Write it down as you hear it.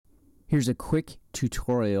Here's a quick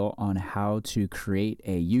tutorial on how to create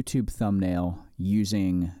a YouTube thumbnail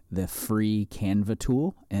using the free Canva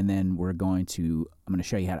tool, and then I'm going to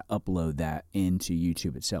show you how to upload that into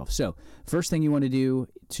YouTube itself. So first thing you want to do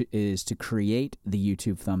is to create the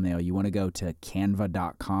YouTube thumbnail. You want to go to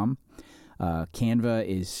canva.com. Canva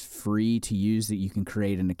is free to use, that you can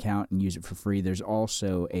create an account and use it for free. There's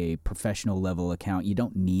also a professional level account. You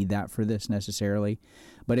don't need that for this necessarily,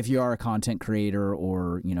 but if you are a content creator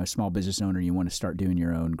or small business owner, you want to start doing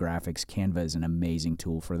your own graphics, Canva is an amazing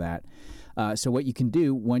tool for that. So what you can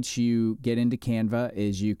do once you get into Canva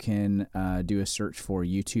is you can do a search for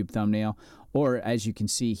YouTube thumbnail, or as you can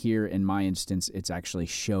see here in my instance, it's actually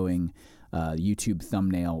showing YouTube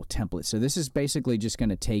thumbnail template. So this is basically just going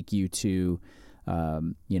to take you to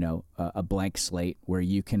a blank slate where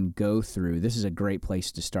you can go through. This is a great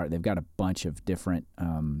place to start. They've got a bunch of different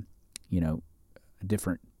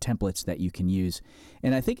different templates that you can use,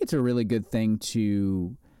 and I think it's a really good thing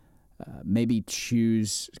to maybe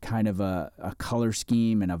choose kind of a color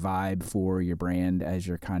scheme and a vibe for your brand as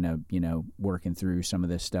you're kind of working through some of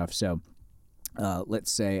this stuff. So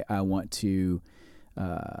let's say I want to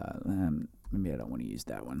maybe I don't want to use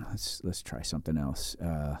that one. Let's try something else.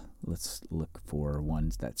 Let's look for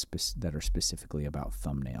ones that are specifically about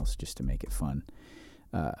thumbnails, just to make it fun.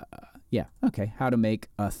 Yeah, okay. How to make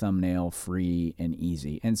a thumbnail free and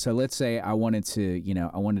easy. And so let's say I wanted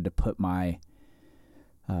to put my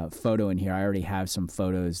photo in here. I already have some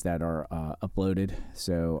photos that are uploaded,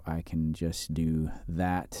 so I can just do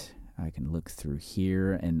that. I can look through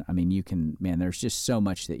here, and there's just so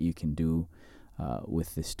much that you can do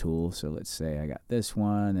with this tool. So let's say I got this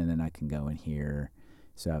one, and then I can go in here.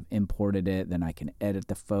 So I've imported it, then I can edit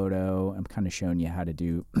the photo. I'm kind of showing you how to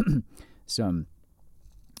do some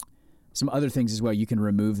other things as well. You can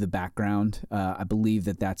remove the background. I believe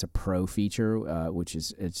that's a pro feature, which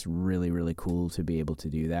is, it's really, really cool to be able to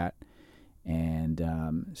do that. And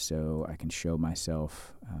so I can show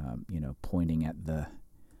myself, pointing at the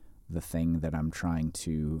thing that I'm trying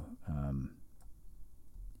to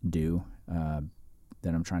do,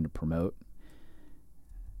 that I'm trying to promote.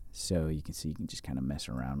 So you can see, you can just kind of mess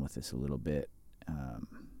around with this a little bit.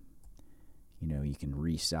 You can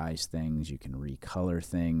resize things, you can recolor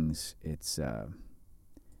things. It's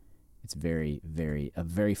very, very a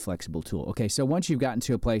very flexible tool. Okay, so once you've gotten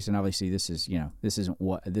to a place, and obviously this isn't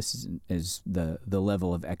the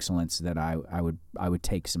level of excellence that I would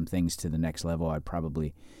take some things to the next level. I'd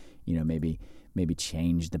probably, maybe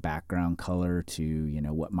change the background color to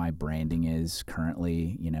what my branding is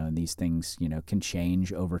currently. And these things can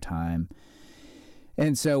change over time.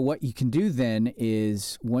 And so what you can do then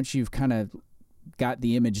is, once you've kind of got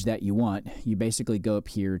the image that you want, you basically go up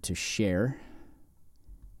here to share,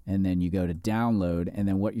 and then you go to download, and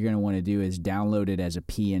then what you're going to want to do is download it as a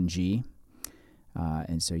PNG.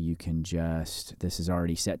 And so you can this is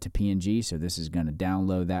already set to PNG, so this is going to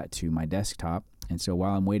download that to my desktop. And so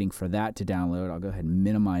while I'm waiting for that to download, I'll go ahead and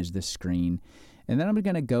minimize this screen. And then I'm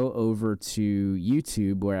going to go over to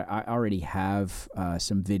YouTube, where I already have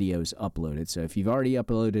some videos uploaded. So if you've already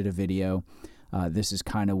uploaded a video, this is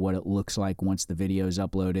kind of what it looks like once the video is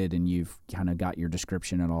uploaded and you've kind of got your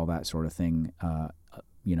description and all that sort of thing,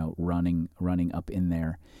 running up in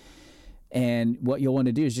there. And what you'll want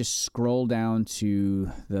to do is just scroll down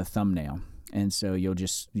to the thumbnail. And so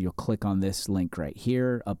you'll click on this link right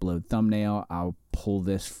here, upload thumbnail. I'll pull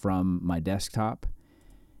this from my desktop,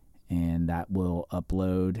 and that will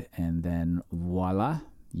upload, and then voila,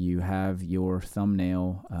 you have your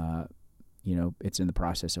thumbnail. It's in the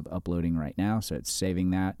process of uploading right now, so it's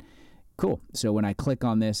saving that. Cool. So when I click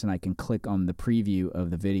on this, and I can click on the preview of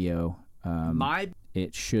the video,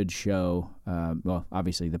 it should show, well,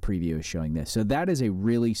 obviously the preview is showing this. So that is a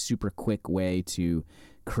really super quick way to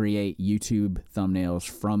create YouTube thumbnails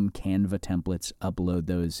from Canva templates, upload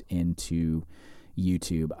those into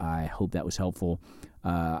YouTube. I hope that was helpful.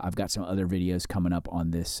 I've got some other videos coming up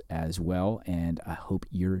on this as well, and I hope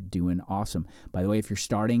you're doing awesome. By the way, if you're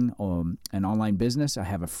starting an online business, I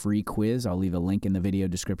have a free quiz. I'll leave a link in the video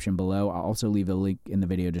description below. I'll also leave a link in the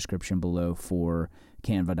video description below for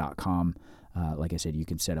canva.com. Like I said, you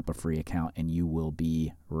can set up a free account and you will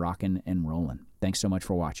be rocking and rolling. Thanks so much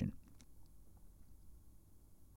for watching.